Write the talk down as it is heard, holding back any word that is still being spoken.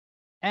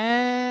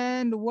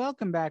and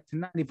welcome back to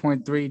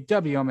 90.3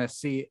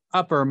 WMSC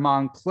Upper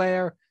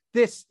Montclair.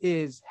 This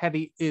is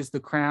Heavy is the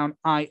Crown.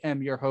 I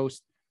am your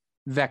host,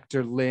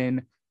 Vector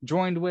Lynn,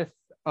 joined with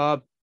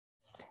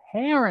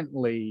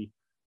apparently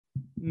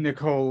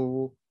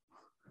Nicole.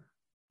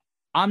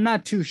 I'm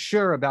not too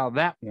sure about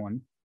that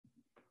one.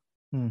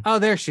 Oh,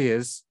 there she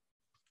is.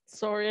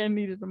 Sorry, I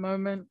needed a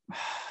moment.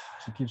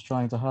 She keeps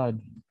trying to hide.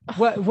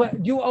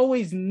 What? You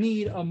always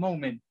need a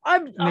moment,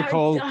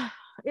 Nicole.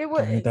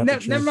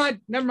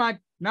 Never mind.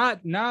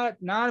 Not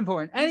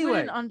important. Anyway, you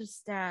wouldn't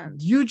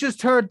understand. You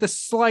just heard the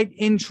slight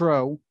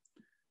intro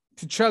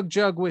to Chug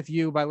Jug with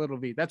You by Little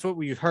V. That's what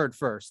we heard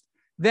first.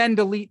 Then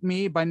Delete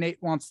Me by Nate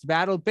Wants to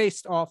Battle,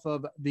 based off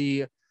of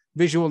the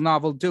visual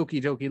novel Doki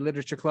Doki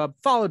Literature Club,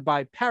 followed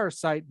by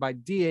Parasite by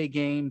DA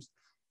Games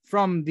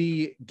from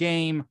the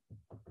game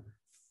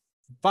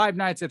Five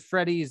Nights at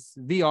Freddy's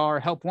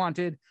VR Help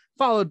Wanted,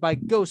 followed by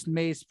Ghost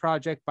Maze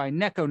Project by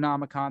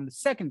Necronomicon, the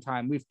second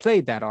time we've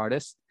played that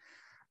artist,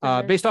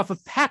 based off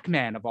of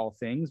Pac-Man of all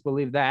things,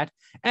 believe that.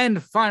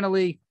 And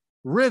finally,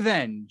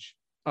 Revenge,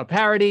 a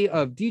parody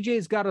of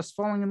DJ's Got Us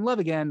Falling in Love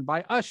Again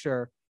by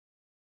Usher,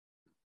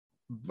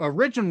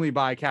 originally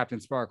by Captain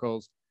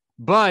Sparkles,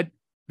 but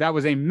that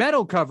was a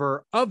metal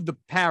cover of the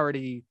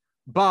parody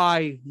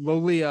by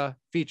Lolia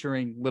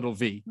featuring Little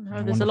V.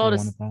 No, there's a lot of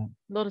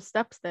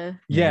steps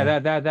there. Yeah,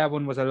 that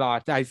one was a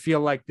lot. I feel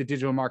like the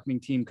digital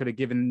marketing team could have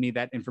given me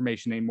that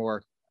information in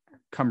more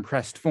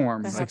compressed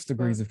form. 6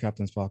 degrees of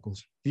Captain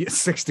Sparkles. Yeah,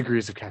 6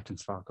 degrees of Captain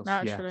Sparkles.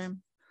 Naturally.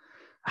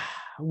 Yeah.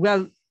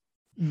 Well,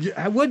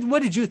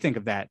 what did you think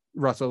of that,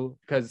 Russell?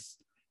 Because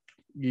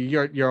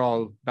you're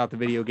all about the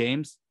video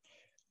games.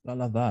 I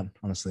love that,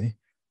 honestly.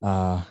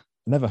 I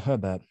never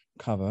heard that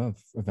cover of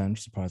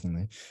Revenge,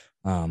 surprisingly.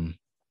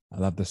 I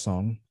love the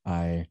song.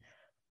 I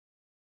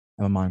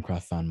am a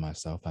Minecraft fan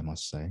myself, I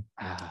must say.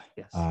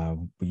 Yes.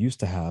 We used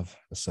to have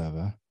a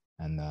server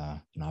and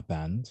in our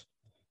band,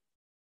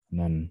 and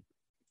then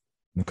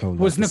Nicole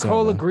was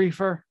Nicole a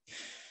griefer?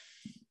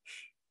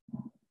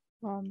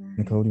 Oh, man.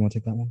 Nicole, do you want to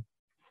take that one?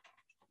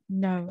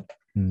 No.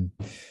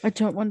 I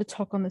don't want to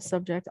talk on the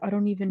subject. I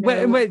don't even know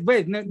wait.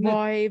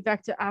 Why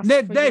Vector asked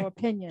for your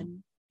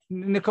opinion.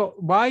 Nicole,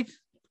 why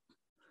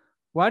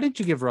did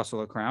you give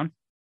Russell a crown?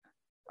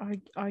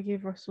 I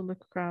gave Russell a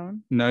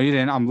crown. No, you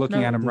didn't. I'm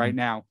looking at him right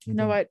now.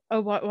 No,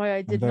 why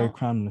I did very not.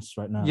 crownless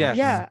right now. Yes.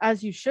 Yeah,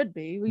 as you should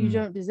be. Well, you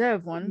don't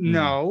deserve one.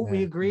 No,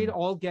 we agreed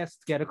all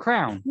guests get a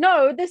crown.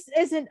 No, this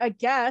isn't a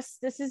guest.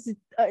 This is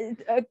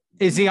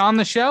Is he on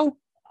the show?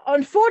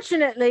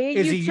 Unfortunately,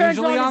 is he turned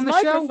usually on the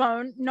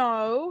microphone. Show?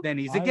 No. Then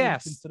he's a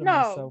guest. I consider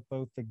myself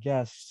both a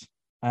guest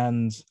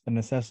and a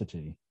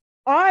necessity.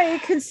 I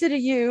consider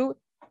you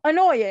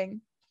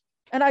annoying,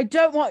 and I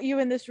don't want you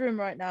in this room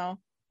right now.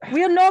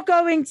 We are not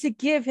going to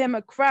give him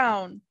a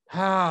crown.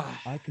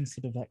 I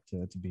consider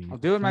Vector to be. I'll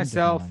do it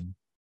myself.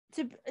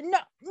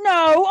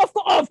 No,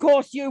 of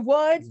course you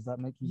would. Does that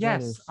make you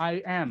jealous? Yes,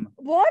 I am.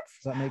 What?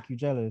 Does that make you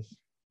jealous?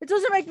 It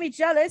doesn't make me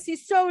jealous.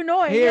 He's so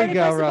annoying. Here you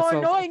go, Russell. Russell.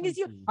 Annoying is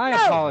you.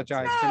 I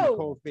apologize for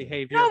Nicole's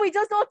behavior. No, he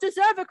does not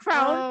deserve a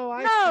crown. Oh,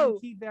 I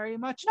think he very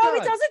much does. No, he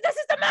doesn't. This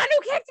is the man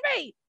who kicked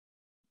me.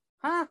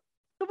 Huh?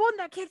 The one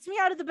that kicked me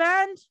out of the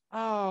band.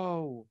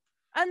 Oh.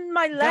 And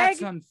my leg.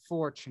 That's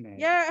unfortunate.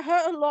 Yeah, it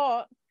hurt a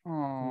lot.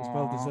 Oh, it's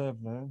well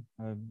deserved, though.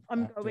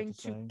 I'm going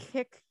to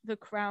kick the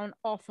crown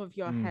off of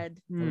your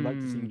head. I'd like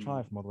to see you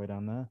try from all the way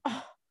down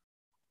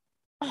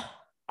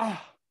there.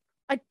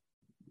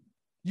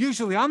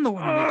 Usually I'm the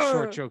one who makes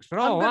short jokes, but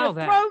I'll allow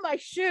that. Throw my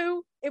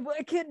shoe. It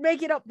could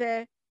make it up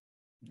there.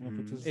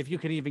 If you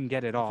could even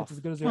get it off. If it's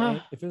as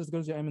good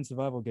as your aim in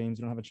survival games,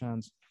 you don't have a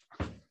chance.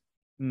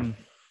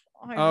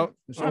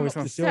 She always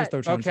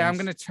okay, I'm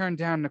gonna turn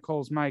down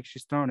Nicole's mic.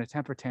 She's throwing a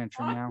temper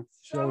tantrum now.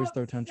 She always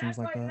throws tantrums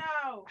like that.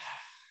 Now.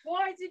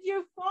 Why did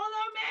you follow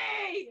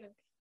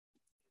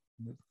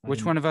me?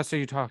 Which one of us are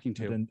you talking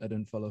to? I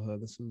didn't follow her.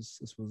 This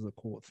was a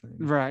court thing.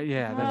 Right?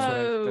 Yeah,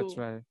 that's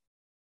right.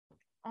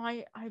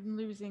 I'm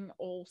losing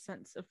all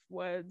sense of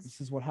words.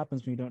 This is what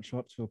happens when you don't show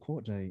up to a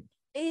court date.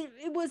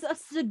 It was a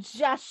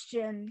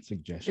suggestion.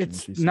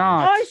 It's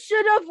not. I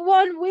should have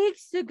won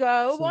weeks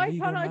ago. Why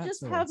can't I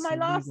just have my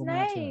last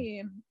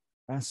name?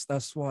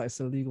 That's why it's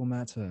a legal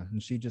matter,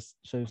 and she just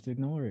chose to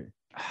ignore it.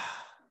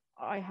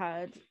 I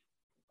had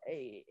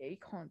a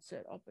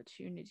concert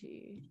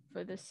opportunity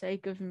for the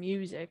sake of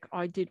music.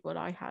 I did what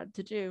I had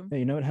to do. Yeah,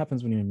 you know what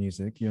happens when you're in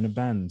music? You're in a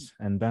band,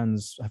 and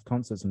bands have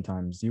concerts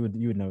sometimes. You would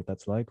know what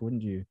that's like,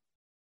 wouldn't you?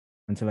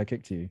 Until I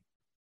kicked you,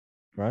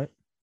 right?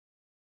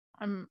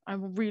 I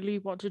really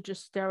want to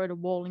just stare at a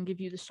wall and give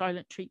you the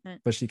silent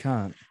treatment. But she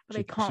can't. But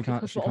I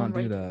can't. She can't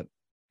do that.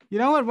 You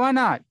know what? Why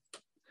not?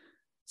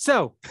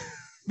 So,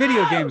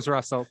 video games,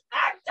 Russell.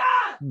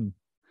 Can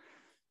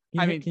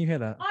you hear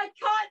that? I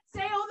can't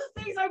say all the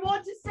things I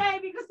want to say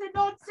because they're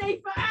not safe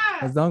for air.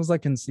 As long as I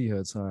can see her,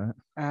 it's all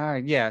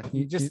right. Yeah.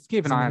 You just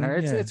keep an eye on her.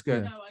 It's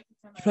good.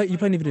 No, you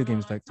play any video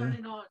games, Vector?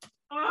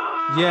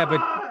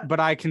 Yeah, but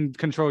I can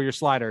control your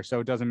slider, so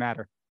it doesn't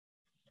matter.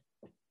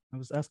 I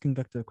was asking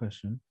Vector a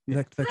question.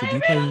 Vector, Leave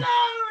me alone!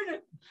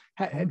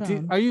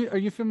 Are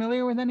you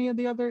familiar with any of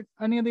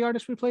the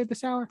artists we played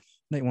this hour?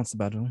 Nate Wants to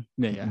Battle.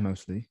 Yeah.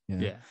 Mostly.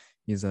 Yeah.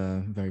 He's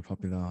a very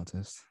popular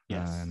artist.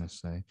 Yes. I must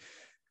say.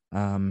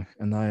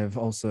 And I have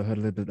also heard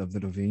a little bit of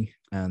Little V,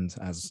 and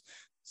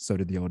so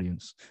did the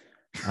audience.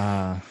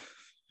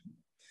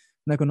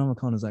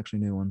 Necronomicon is actually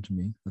a new one to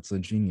me. That's a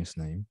genius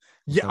name.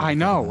 Yeah, I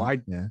know.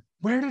 Yeah.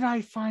 Where did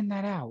I find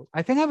that out?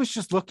 I think I was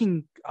just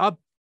looking up,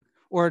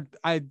 or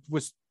I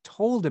was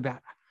told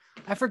about.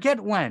 I forget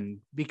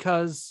when,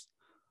 because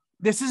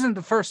this isn't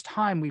the first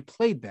time we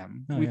played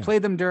them. We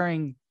played them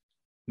during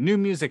New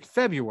Music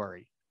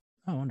February.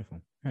 Oh,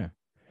 wonderful. Yeah.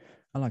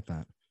 I like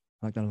that.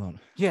 I like that a lot.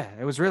 Yeah,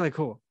 it was really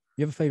cool.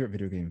 You have a favorite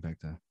video game,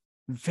 Victor?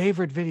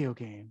 Favorite video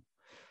game?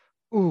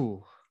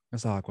 Ooh.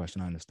 That's a hard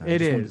question, I understand.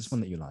 It is. It's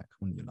one that you like.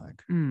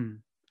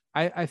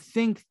 I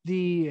think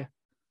the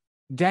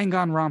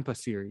Danganronpa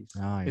series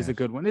is a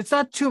good one. It's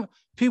not too...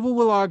 People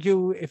will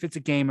argue if it's a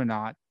game or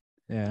not.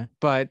 Yeah.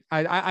 But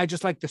I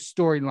just like the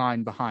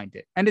storyline behind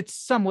it. And it's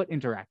somewhat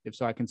interactive,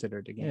 so I consider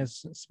it a game. Yeah,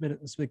 it's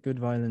a bit good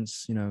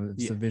violence.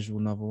 It's a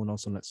visual novel, and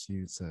also lets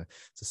you... It's a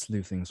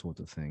sleuthing sort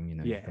of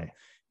thing.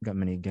 You've got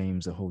many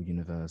games, a whole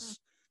universe.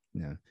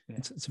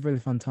 It's a really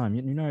fun time.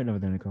 You know it over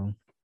there, Nicole.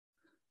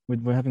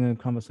 We're having a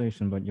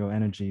conversation, but your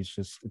energy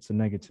is it's a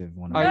negative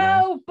one.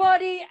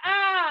 Nobody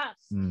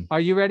asked. Are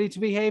you ready to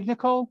behave,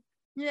 Nicole?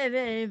 Yeah,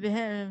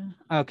 behave.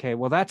 Okay,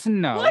 well, that's a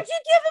no. Why'd you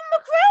give him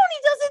a crown? He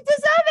doesn't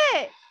deserve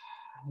it.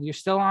 You're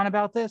still on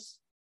about this?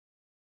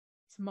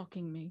 It's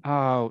mocking me.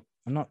 Oh,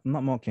 I'm not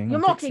mocking. You're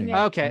mocking me.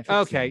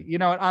 Okay. You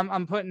know what?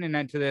 I'm putting an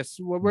end to this.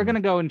 We're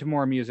gonna go into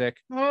more music.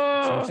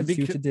 So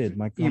see what you did.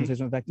 My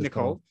conversation with Vector's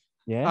Nicole. Called.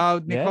 Yeah.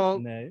 Oh,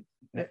 Nicole. Yeah?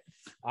 No.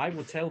 I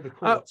will tell the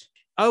court.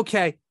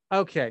 Okay.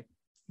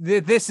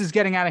 This is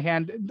getting out of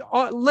hand.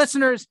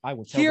 Listeners, I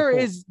will tell here the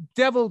court. is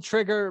Devil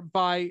Trigger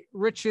by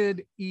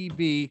Richard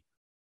E.B.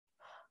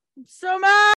 So mad.